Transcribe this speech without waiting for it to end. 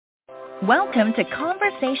Welcome to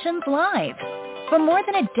Conversations Live. For more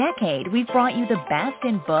than a decade, we've brought you the best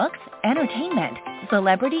in books, entertainment,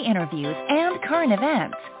 celebrity interviews, and current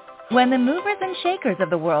events. When the movers and shakers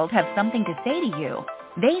of the world have something to say to you,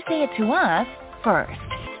 they say it to us first.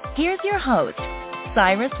 Here's your host,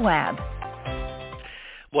 Cyrus Webb.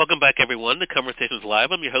 Welcome back, everyone, to Conversations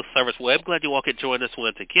Live. I'm your host, Cyrus Webb. Glad you all could join us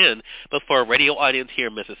once again. But for our radio audience here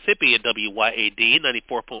in Mississippi at WYAD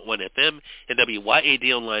 94.1 FM and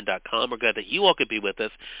WYADonline.com, we're glad that you all could be with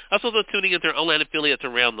us. Also, those tuning into our online affiliates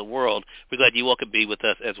around the world, we're glad you all could be with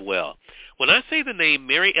us as well. When I say the name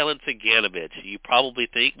Mary Ellen Ciganovich, you probably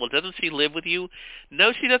think, well, doesn't she live with you?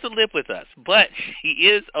 No, she doesn't live with us, but she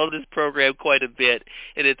is on this program quite a bit,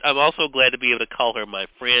 and I'm also glad to be able to call her my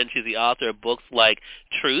friend. She's the author of books like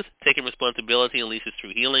Truth, Taking Responsibility and Unleashes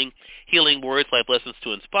True Healing, Healing Words, Life Lessons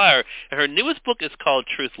to Inspire, and her newest book is called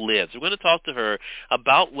Truth Lives. We're going to talk to her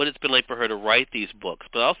about what it's been like for her to write these books,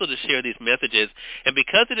 but also to share these messages. And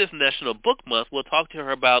because it is National Book Month, we'll talk to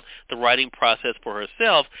her about the writing process for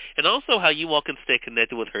herself and also how you all can stay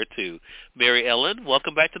connected with her too. Mary Ellen,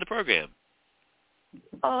 welcome back to the program.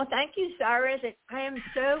 Oh, thank you, Cyrus. I am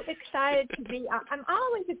so excited to be. I'm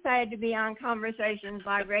always excited to be on Conversations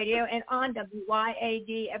Live Radio and on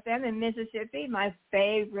WYAD FM in Mississippi, my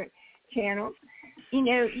favorite channel. You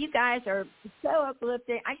know, you guys are so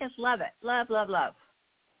uplifting. I just love it. Love, love, love.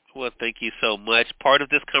 Well, thank you so much. Part of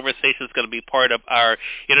this conversation is going to be part of our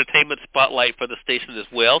entertainment spotlight for the station as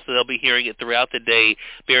well, so they'll be hearing it throughout the day,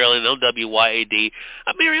 Mary Ellen, on WYAD.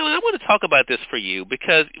 Mary Ellen, I want to talk about this for you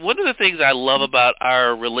because one of the things I love about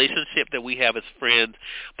our relationship that we have as friends,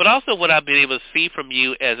 but also what I've been able to see from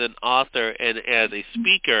you as an author and as a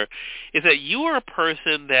speaker, is that you are a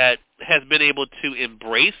person that has been able to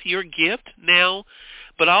embrace your gift now,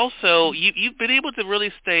 but also you've been able to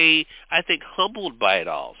really stay, I think, humbled by it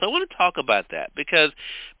all. So I want to talk about that because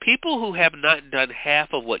people who have not done half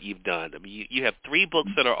of what you've done, I mean, you have 3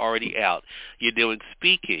 books that are already out. You're doing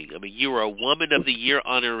speaking. I mean, you were a Woman of the Year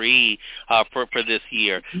honoree for this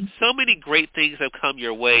year. So many great things have come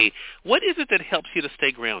your way. What is it that helps you to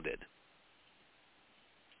stay grounded?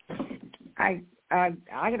 I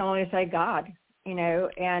can only say God. You know,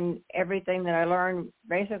 and everything that I learned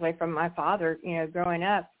basically from my father, you know, growing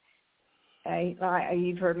up.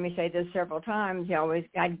 You've heard me say this several times.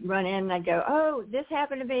 I'd run in and I'd go, oh, this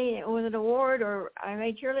happened to me. It was an award or I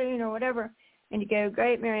made cheerleading or whatever. And you go,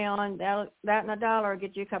 great, Mary Ellen, that and $1 will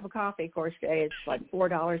get you a cup of coffee. Of course, today it's like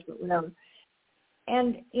 $4, but whatever.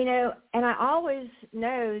 And, you know, and I always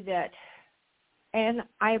know that, and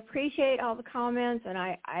I appreciate all the comments and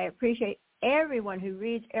I appreciate everyone who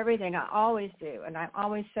reads everything. I always do, and I'm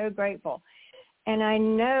always so grateful. And I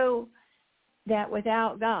know that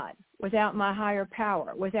without God, without my higher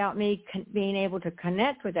power, without me being able to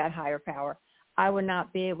connect with that higher power, I would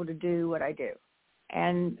not be able to do what I do.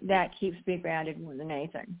 And that keeps me grounded more than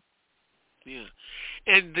anything. Yeah.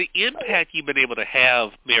 And the impact you've been able to have,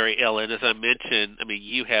 Mary Ellen, as I mentioned, I mean,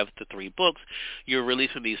 you have the 3 books. You're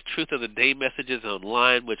releasing these Truth of the Day messages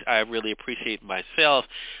online, which I really appreciate myself.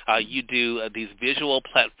 You do these visual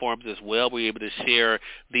platforms as well where you're able to share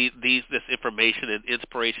this information and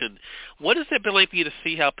inspiration. What has it been like for you to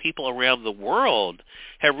see how people around the world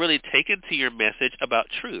have really taken to your message about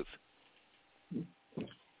truth?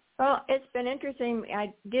 Well, it's been interesting.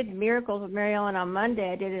 I did Miracles with Mary Ellen on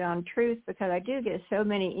Monday. I did it on Truth because I do get so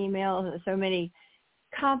many emails and so many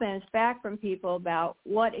comments back from people about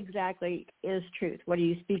what exactly is truth. What are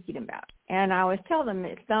you speaking about? And I always tell them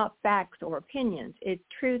it's not facts or opinions.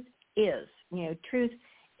 Truth is. You know, truth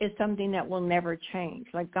is something that will never change,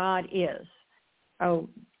 like God is. Oh,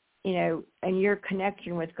 you know, and your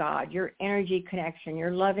connection with God, your energy connection,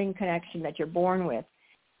 your loving connection that you're born with.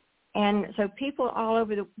 And so people all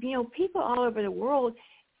over the world,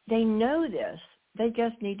 they know this. They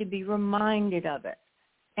just need to be reminded of it.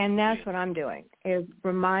 And that's what I'm doing, is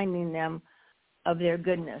reminding them of their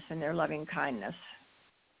goodness and their loving kindness.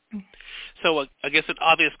 So I guess an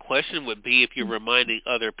obvious question would be, if you're reminding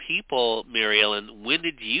other people, Mary Ellen, when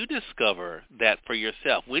did you discover that for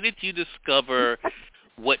yourself? When did you discover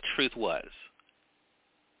what truth was?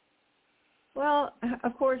 Well,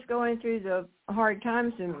 of course, going through the hard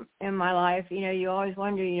times in my life, you know, you always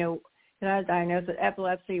wonder, you know, that I was diagnosed with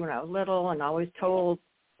epilepsy when I was little, and I was told,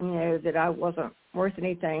 you know, that I wasn't worth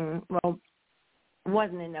anything. Well, it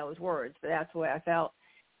wasn't in those words, but that's the way I felt.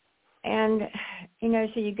 And, you know,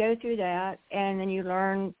 so you go through that, and then you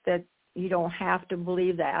learn that you don't have to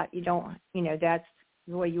believe that. You don't, you know, that's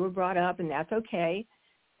the way you were brought up, and that's okay.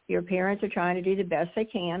 Your parents are trying to do the best they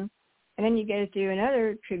can. And then you go through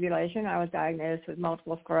another tribulation. I was diagnosed with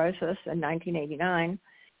multiple sclerosis in 1989.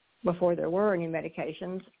 before there were any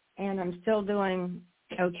medications, and I'm still doing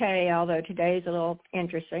okay, although today's a little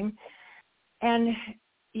interesting. And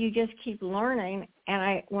you just keep learning.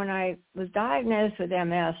 And when I was diagnosed with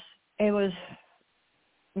MS, it was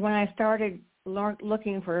when I started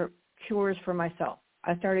looking for cures for myself.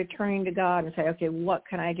 I started turning to God and say, okay, what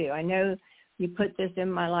can I do? I know you put this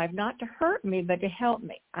in my life not to hurt me, but to help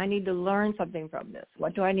me. I need to learn something from this.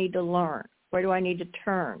 What do I need to learn? Where do I need to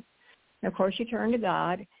turn? And of course, you turn to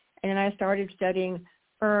God. And then I started studying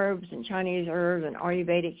herbs and Chinese herbs and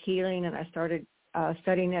Ayurvedic healing, and I started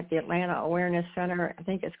studying at the Atlanta Awareness Center. I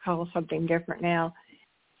think it's called something different now.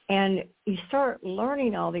 And you start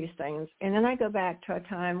learning all these things. And then I go back to a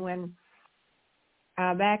time when,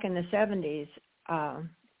 back in the 70s,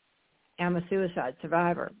 I'm a suicide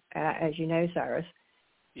survivor, as you know, Cyrus.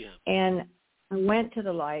 Yeah. And I went to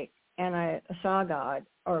the light, and I saw God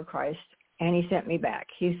or Christ, and he sent me back.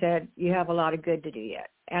 He said, you have a lot of good to do yet.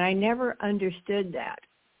 And I never understood that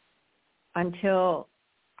until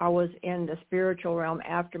I was in the spiritual realm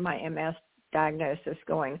after my MS diagnosis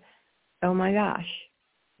going, oh, my gosh,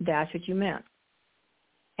 that's what you meant.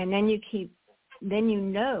 And then you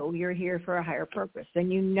know you're here for a higher purpose. Then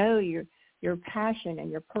you know your passion and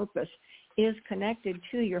your purpose is connected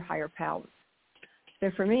to your higher power. So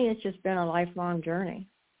for me, it's just been a lifelong journey.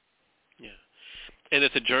 Yeah. And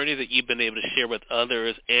it's a journey that you've been able to share with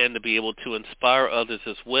others and to be able to inspire others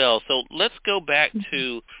as well. So let's go back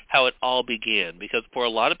to how it all began, because for a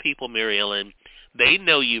lot of people, Mary Ellen, they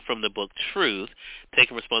know you from the book Truth,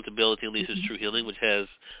 Taking Responsibility and Lisa's True Healing, which has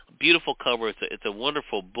a beautiful cover. It's a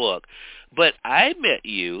wonderful book. But I met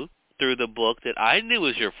you through the book that I knew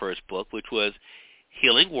was your first book, which was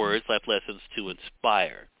Healing Words, Life Lessons to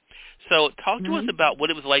Inspire. So talk to us about what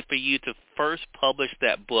it was like for you to first publish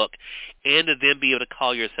that book and to then be able to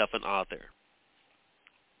call yourself an author.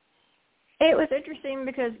 It was interesting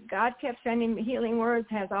because God kept sending me Healing Words,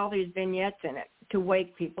 has all these vignettes in it to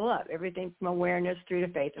wake people up, everything from awareness through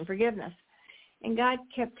to faith and forgiveness. And God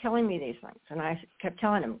kept telling me these things, and I kept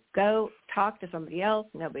telling him, go talk to somebody else.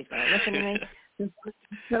 Nobody's going to listen to me.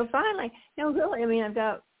 So finally, really, I mean, I've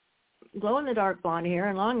got glow-in-the-dark blonde hair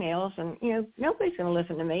and long nails, and, nobody's going to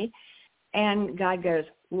listen to me. And God goes,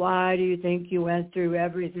 why do you think you went through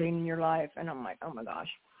everything in your life? And I'm like, oh, my gosh.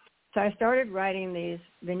 So I started writing these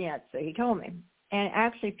vignettes that he told me. And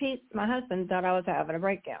actually, Pete, my husband, thought I was having a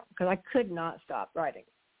breakdown because I could not stop writing.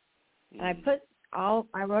 And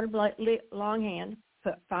I wrote a longhand,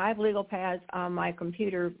 put 5 legal pads on my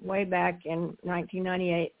computer way back in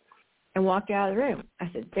 1998 and walked out of the room. I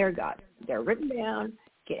said, there, God, they're written down.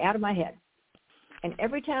 Get out of my head. And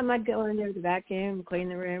every time I'd go in there to vacuum, clean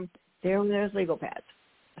the room, there were those legal pads.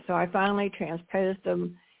 So I finally transposed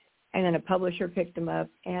them, and then a publisher picked them up,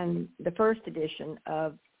 and the first edition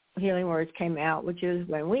of Healing Words came out, which is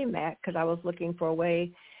when we met, because I was looking for a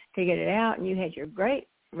way to get it out, and you had your great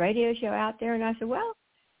radio show out there, and I said, well,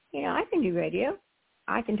 I can do radio.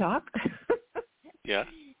 I can talk. Yeah.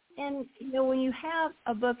 And, when you have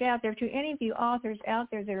a book out there, to any of you authors out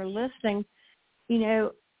there that are listening,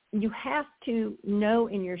 you have to know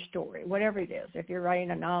in your story, whatever it is, if you're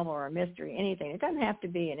writing a novel or a mystery, anything. It doesn't have to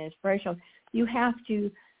be an inspirational. You have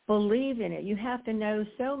to believe in it. You have to know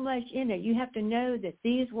so much in it. You have to know that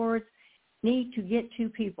these words need to get to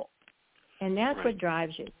people. And that's what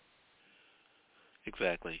drives you.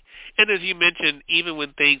 Exactly. And as you mentioned, even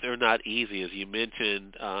when things are not easy, as you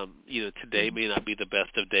mentioned, today may not be the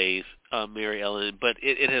best of days, Mary Ellen, but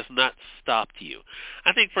it has not stopped you.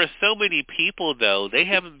 I think for so many people, though, they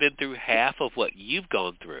haven't been through half of what you've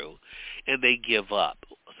gone through, and they give up.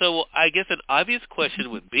 So I guess an obvious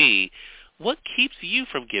question would be, what keeps you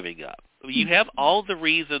from giving up? You have all the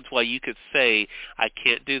reasons why you could say, I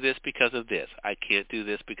can't do this because of this. I can't do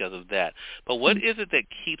this because of that. But what is it that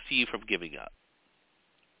keeps you from giving up?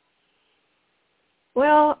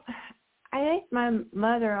 Well, I think my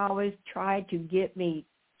mother always tried to get me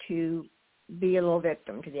to be a little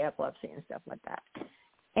victim to the epilepsy and stuff like that.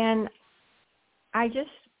 And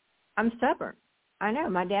I'm stubborn. I know.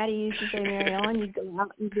 My daddy used to say, Mary Ellen, you'd go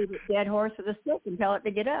out and beat a dead horse with a stick and tell it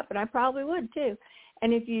to get up, and I probably would too.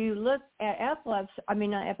 And if you look at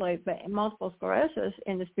not epilepsy, but multiple sclerosis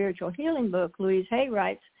in the spiritual healing book, Louise Hay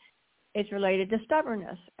writes, it's related to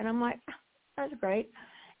stubbornness. And I'm like, that's great.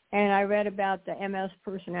 And I read about the MS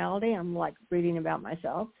personality. I'm like reading about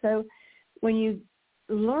myself. So when you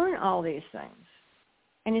learn all these things,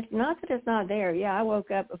 and it's not that it's not there. Yeah, I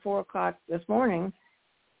woke up at 4 o'clock this morning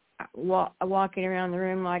walking around the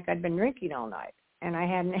room like I'd been drinking all night, and I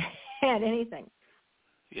hadn't had anything.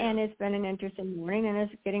 Yeah. And it's been an interesting morning, and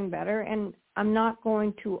it's getting better. And I'm not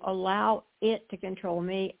going to allow it to control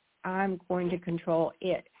me. I'm going to control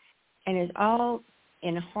it. And it's all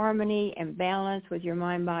in harmony and balance with your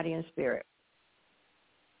mind, body, and spirit.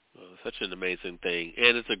 Well, such an amazing thing,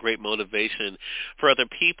 and it's a great motivation for other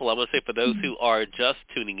people. I want to say for those who are just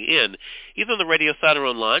tuning in, either on the radio side or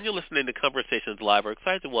online, you're listening to Conversations Live. We're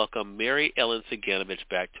excited to welcome Mary Ellen Ciganovich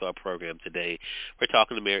back to our program today. We're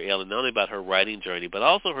talking to Mary Ellen not only about her writing journey, but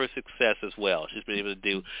also her success as well. She's been able to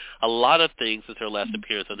do a lot of things since her last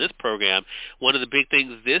appearance on this program. One of the big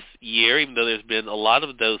things this year, even though there's been a lot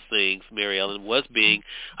of those things, Mary Ellen, was being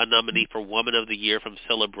a nominee for Woman of the Year from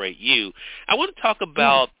Celebrate You. I want to talk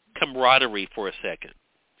about camaraderie for a second,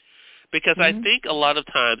 because I think a lot of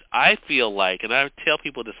times I feel like, and I tell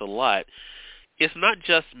people this a lot, it's not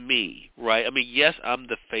just me, right? I mean, yes, I'm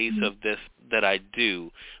the face of this that I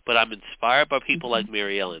do, but I'm inspired by people like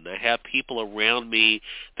Mary Ellen. I have people around me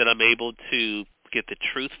that I'm able to get the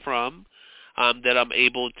truth from, that I'm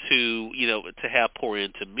able to, to have pour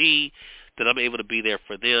into me, that I'm able to be there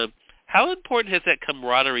for them. How important has that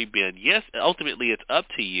camaraderie been? Yes, ultimately it's up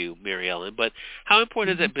to you, Mary Ellen, but how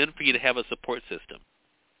important has it been for you to have a support system?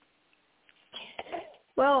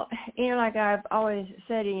 Well, like I've always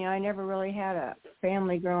said, I never really had a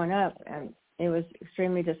family growing up, and it was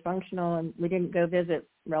extremely dysfunctional, and we didn't go visit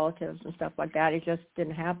relatives and stuff like that. It just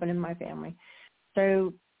didn't happen in my family.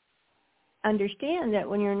 So understand that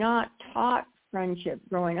when you're not taught friendship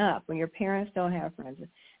growing up, when your parents don't have friends,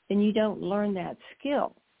 then you don't learn that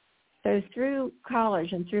skill. So through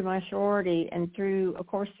college and through my sorority and through, of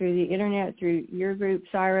course, through the internet, through your group,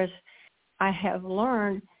 Cyrus, I have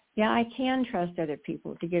learned, I can trust other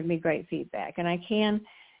people to give me great feedback, and I can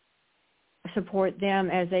support them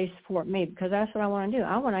as they support me, because that's what I want to do.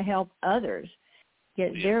 I want to help others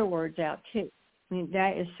get their words out too. I mean,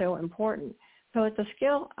 that is so important. So it's a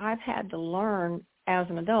skill I've had to learn as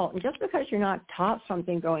an adult. And just because you're not taught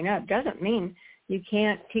something growing up doesn't mean you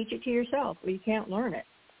can't teach it to yourself or you can't learn it.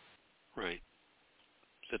 Right.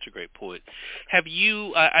 Such a great point. Have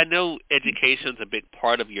you, I know education's a big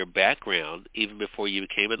part of your background. Even before you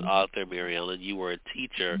became an author, Mary Ellen, you were a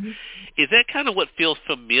teacher. Is that kind of what feels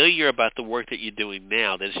familiar about the work that you're doing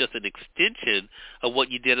now, that it's just an extension of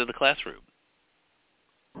what you did in the classroom?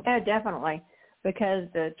 Yeah, definitely, because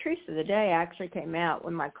the Truths of the Day actually came out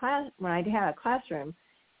when when I had a classroom.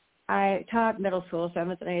 I taught middle school,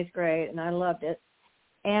 7th and 8th grade, and I loved it.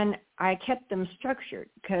 And I kept them structured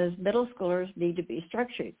because middle schoolers need to be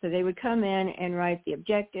structured. So they would come in and write the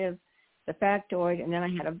objective, the factoid, and then I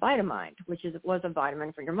had a Vitamind, which was a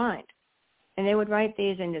vitamin for your mind. And they would write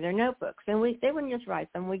these into their notebooks. And they wouldn't just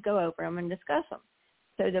write them. We'd go over them and discuss them.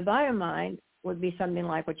 So the Vitamind would be something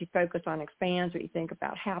like what you focus on expands, what you think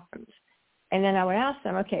about happens. And then I would ask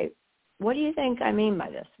them, okay, what do you think I mean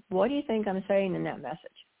by this? What do you think I'm saying in that message?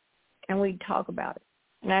 And we'd talk about it.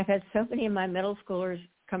 And I've had so many of my middle schoolers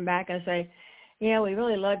come back and say, we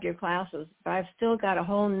really loved your classes, but I've still got a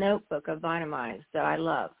whole notebook of Vitamins that I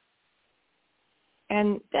love.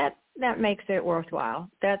 And that makes it worthwhile.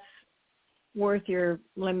 That's worth your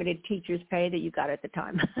limited teacher's pay that you got at the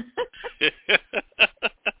time.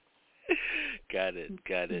 Got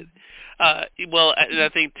it. Well, and I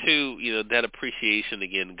think, too, that appreciation,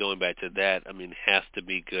 again, going back to that, has to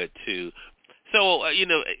be good, too. So,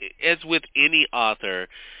 as with any author,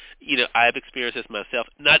 I've experienced this myself.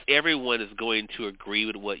 Not everyone is going to agree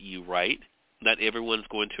with what you write. Not everyone's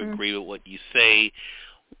going to agree with what you say.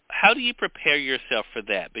 How do you prepare yourself for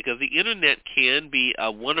that? Because the Internet can be a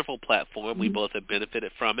wonderful platform. We both have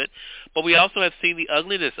benefited from it. But we also have seen the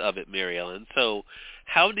ugliness of it, Mary Ellen. So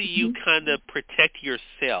how do you kind of protect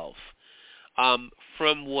yourself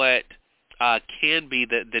from what can be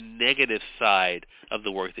the negative side of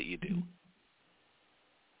the work that you do?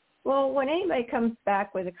 Well, when anybody comes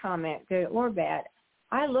back with a comment, good or bad,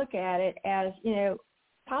 I look at it as,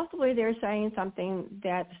 possibly they're saying something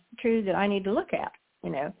that's true that I need to look at,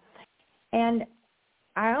 And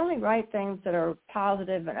I only write things that are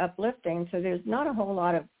positive and uplifting, so there's not a whole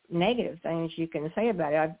lot of negative things you can say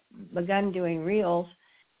about it. I've begun doing reels,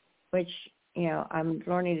 which, I'm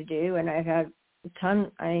learning to do, and I've had a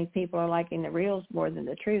ton. I think people are liking the reels more than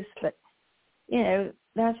the truths, but,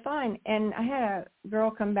 that's fine. And I had a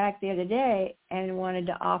girl come back the other day and wanted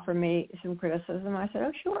to offer me some criticism. I said,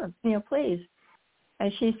 oh, sure, please.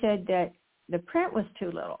 And she said that the print was too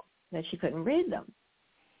little, that she couldn't read them.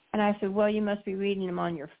 And I said, well, you must be reading them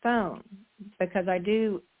on your phone, because I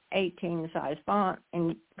do 18 size font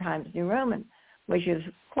in Times New Roman, which is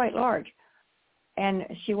quite large. And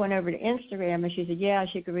she went over to Instagram and she said, yeah,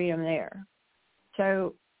 she could read them there.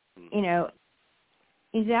 So,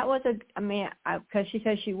 that was because she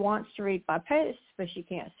says she wants to read by post, but she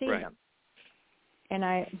can't see them. And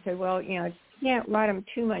I said, well, you can't write them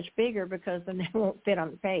too much bigger because then they won't fit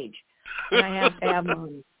on the page. and I have to have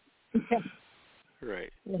one.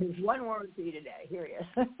 Right. There's one word for you today. Here he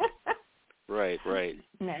is. Right.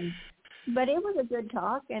 But it was a good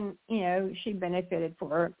talk, and, she benefited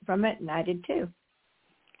from it, and I did too.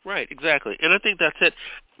 Right, exactly. And I think that's it.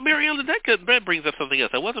 Mary Ellen, that brings up something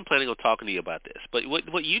else. I wasn't planning on talking to you about this, but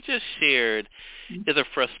what you just shared is a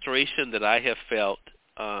frustration that I have felt,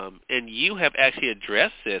 and you have actually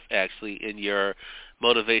addressed this actually in your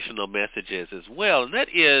motivational messages as well, and that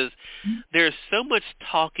is there's so much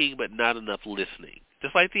talking but not enough listening.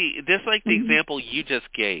 Just like the example you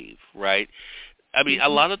just gave, right? I mean, a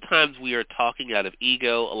lot of times we are talking out of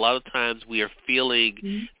ego. A lot of times we are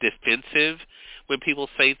feeling defensive when people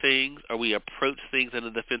say things, or we approach things in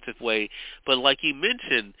a defensive way. But like you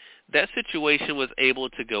mentioned, that situation was able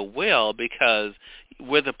to go well because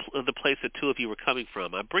we're the place the two of you were coming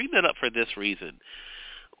from. I bring that up for this reason.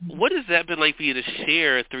 What has that been like for you to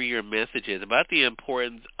share through your messages about the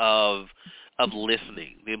importance of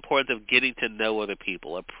listening, the importance of getting to know other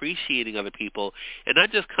people, appreciating other people, and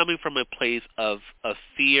not just coming from a place of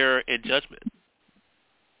fear and judgment?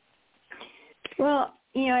 Well,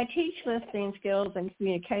 I teach listening skills and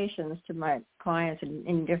communications to my clients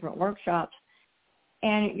in different workshops,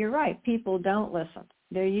 and you're right, people don't listen.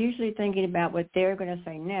 They're usually thinking about what they're going to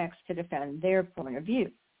say next to defend their point of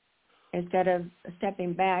view, instead of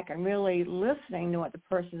stepping back and really listening to what the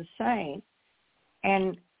person is saying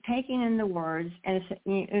and taking in the words, and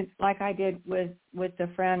like I did with the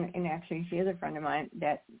friend, and actually she's a friend of mine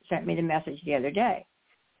that sent me the message the other day.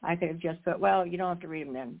 I could have just put, well, you don't have to read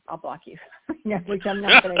them then. I'll block you, which I'm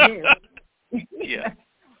not going to do. Yeah.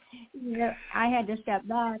 I had to step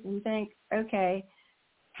back and think, okay,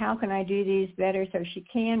 how can I do these better so she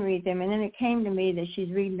can read them? And then it came to me that she's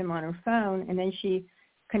reading them on her phone, and then she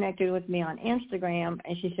connected with me on Instagram,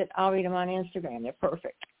 and she said, I'll read them on Instagram. They're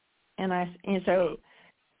perfect. And so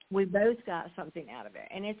we both got something out of it.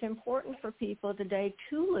 And it's important for people today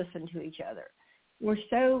to listen to each other. We're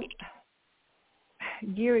so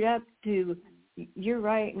geared up to you're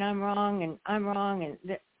right and I'm wrong and I'm wrong. And,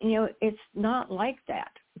 it's not like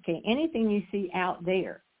that. Okay, anything you see out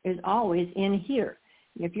there is always in here.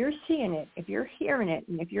 And if you're seeing it, if you're hearing it,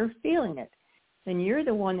 and if you're feeling it, then you're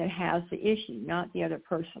the one that has the issue, not the other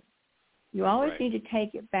person. You always need to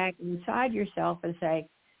take it back inside yourself and say,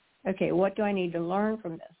 okay, what do I need to learn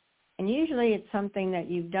from this? And usually it's something that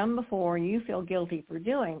you've done before and you feel guilty for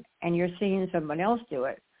doing, and you're seeing someone else do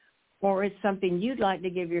it. Or it's something you'd like to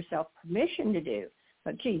give yourself permission to do.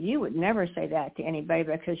 But, gee, you would never say that to anybody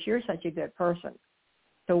because you're such a good person.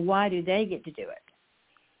 So why do they get to do it?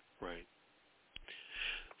 Right.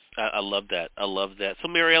 I love that. So,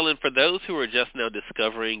 Mary Ellen, for those who are just now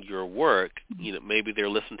discovering your work, maybe they're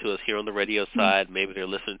listening to us here on the radio side, maybe they're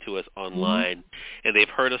listening to us online, and they've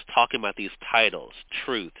heard us talking about these titles: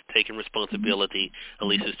 Truth, Taking Responsibility,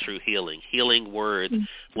 Alicia's True Healing, Healing Words,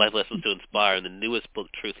 Life Lessons to Inspire, and the newest book,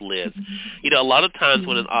 Truth Lives. A lot of times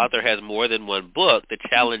when an author has more than one book, the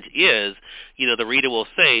challenge is, the reader will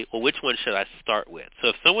say, well, which one should I start with? So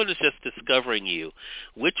if someone is just discovering you,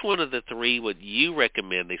 which one of the three would you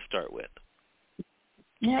recommend they start with?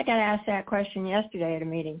 Yeah, I got asked that question yesterday at a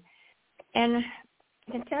meeting. And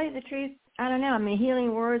to tell you the truth, I don't know. I mean,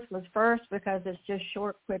 Healing Words was first because it's just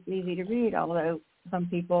short, quick, easy to read, although some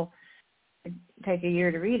people take a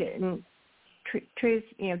year to read it. And Truth,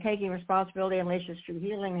 Taking Responsibility and Alicia's True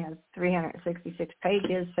Healing has 366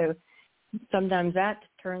 pages, so sometimes that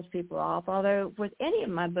turns people off. Although with any of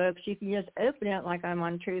my books, you can just open it like I'm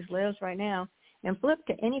on Truth Lives right now and flip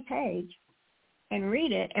to any page and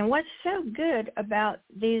read it. And what's so good about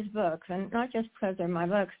these books, and not just because they're my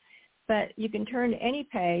books, but you can turn to any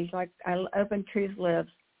page, like I open Truth Lives,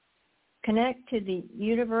 connect to the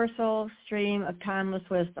universal stream of timeless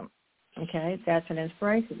wisdom. Okay, that's an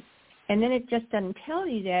inspiration. And then it just doesn't tell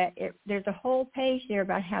you that. There's a whole page there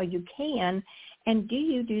about how you can, and do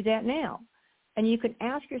you do that now? And you can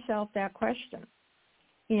ask yourself that question.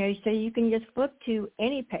 So you can just flip to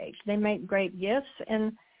any page. They make great gifts,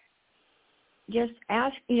 and just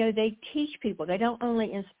ask, they teach people. They don't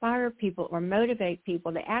only inspire people or motivate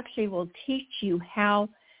people. They actually will teach you how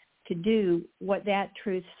to do what that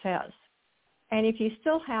truth says. And if you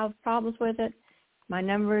still have problems with it, my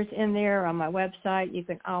number is in there on my website. You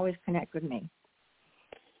can always connect with me.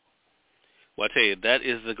 Well, I tell you, that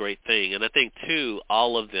is the great thing. And I think, too,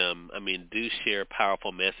 all of them, do share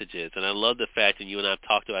powerful messages. And I love the fact, and you and I have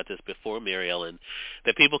talked about this before, Mary Ellen,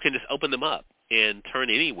 that people can just open them up and turn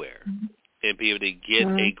anywhere and be able to get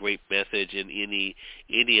a great message in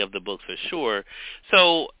any of the books for sure.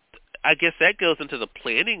 So I guess that goes into the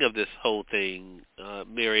planning of this whole thing,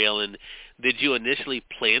 Mary Ellen. Did you initially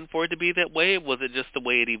plan for it to be that way, or was it just the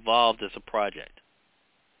way it evolved as a project?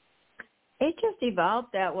 It just evolved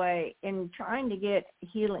that way in trying to get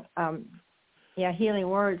healing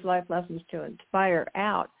words, life lessons to inspire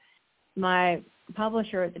out. My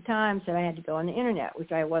publisher at the time said I had to go on the internet,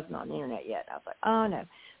 which I wasn't on the internet yet. I was like, oh no.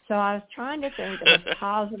 So I was trying to think of a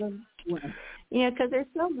positive way, because there's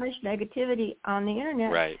so much negativity on the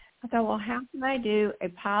internet. Right. I thought, well, how can I do a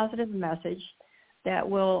positive message that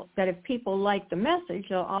if people like the message,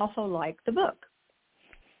 they'll also like the book?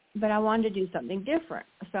 But I wanted to do something different.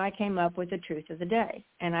 So I came up with the Truth of the Day,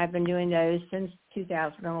 and I've been doing those since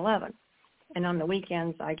 2011. And on the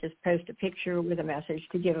weekends, I just post a picture with a message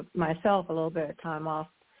to give myself a little bit of time off.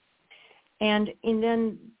 And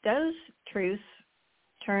then those truths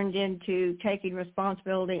turned into Taking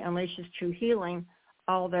Responsibility Unleashes True Healing,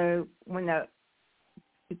 although when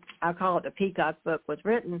I call it the Peacock book was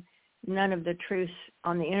written, none of the truths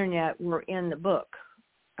on the internet were in the book.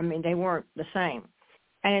 I mean, they weren't the same.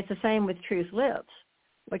 And it's the same with Truth Lives.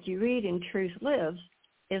 What you read in Truth Lives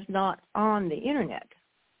is not on the internet.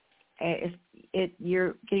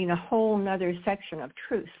 You're getting a whole nother section of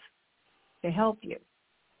truth to help you.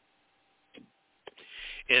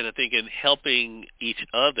 And I think in helping each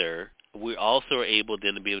other, we also are able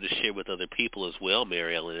then to be able to share with other people as well,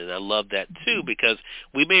 Mary Ellen. And I love that too, because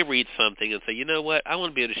we may read something and say, you know what, I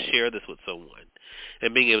want to be able to share this with someone.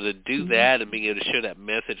 And being able to do that and being able to share that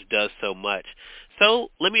message does so much. So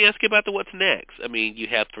let me ask you about what's next. I mean, you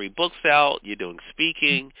have 3 books out. You're doing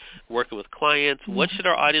speaking, working with clients. What should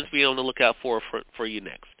our audience be on the lookout for you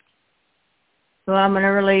next? Well, I'm going to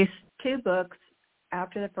release 2 books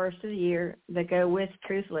after the first of the year that go with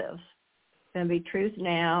Truth Lives. It's going to be Truth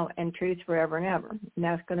Now and Truth Forever and Ever. And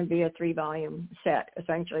that's going to be a 3-volume set,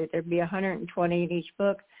 essentially. There'll be 120 in each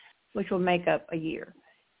book, which will make up a year.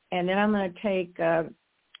 And then I'm going to take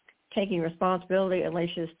Taking Responsibility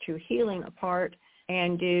Unleashes True Healing apart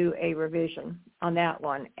and do a revision on that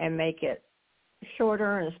one and make it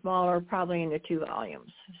shorter and smaller, probably into 2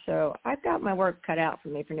 volumes. So I've got my work cut out for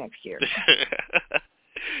me for next year.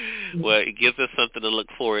 Well, it gives us something to look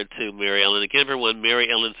forward to, Mary Ellen. Again, everyone, Mary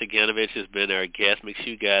Ellen Ciganovich has been our guest. Make sure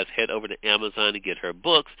you guys head over to Amazon to get her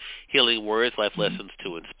books, Healing Words, Life Lessons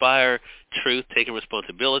to Inspire, Truth, Taking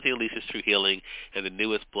Responsibility, Unleashes True Healing, and the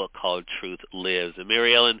newest book called Truth Lives. And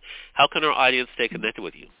Mary Ellen, how can our audience stay connected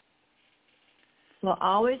with you? Well,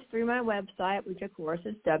 always through my website, which, of course,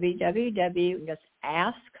 is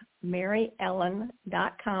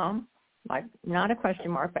www.askmaryellen.com. Like, not a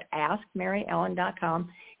question mark, but askmaryellen.com.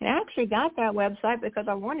 And I actually got that website because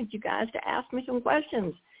I wanted you guys to ask me some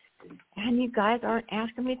questions. And you guys aren't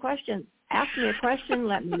asking me questions. Ask me a question.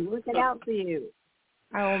 Let me work it out for you.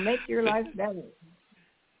 I will make your life better.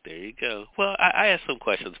 There you go. Well, I asked some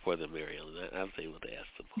questions for them, Mary Ellen. I was able to ask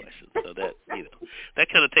some questions. So that, that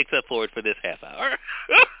kind of takes that forward for this half hour.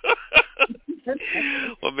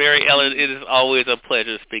 Well, Mary Ellen, it is always a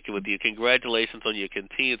pleasure speaking with you. Congratulations on your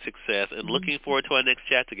continued success, and looking forward to our next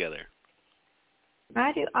chat together.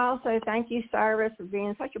 I do also. Thank you, Cyrus, for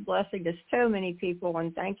being such a blessing to so many people,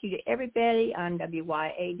 and thank you to everybody on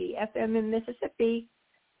WYAD-FM in Mississippi.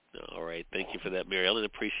 All right. Thank you for that, Mary Ellen.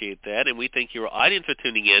 Appreciate that. And we thank your audience for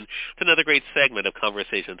tuning in to another great segment of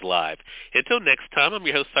Conversations Live. Until next time, I'm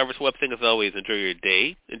your host, Cyrus Webb. As always, enjoy your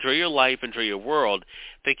day, enjoy your life, enjoy your world.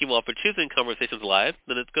 Thank you all for choosing Conversations Live.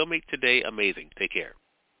 Then let's go make today amazing. Take care.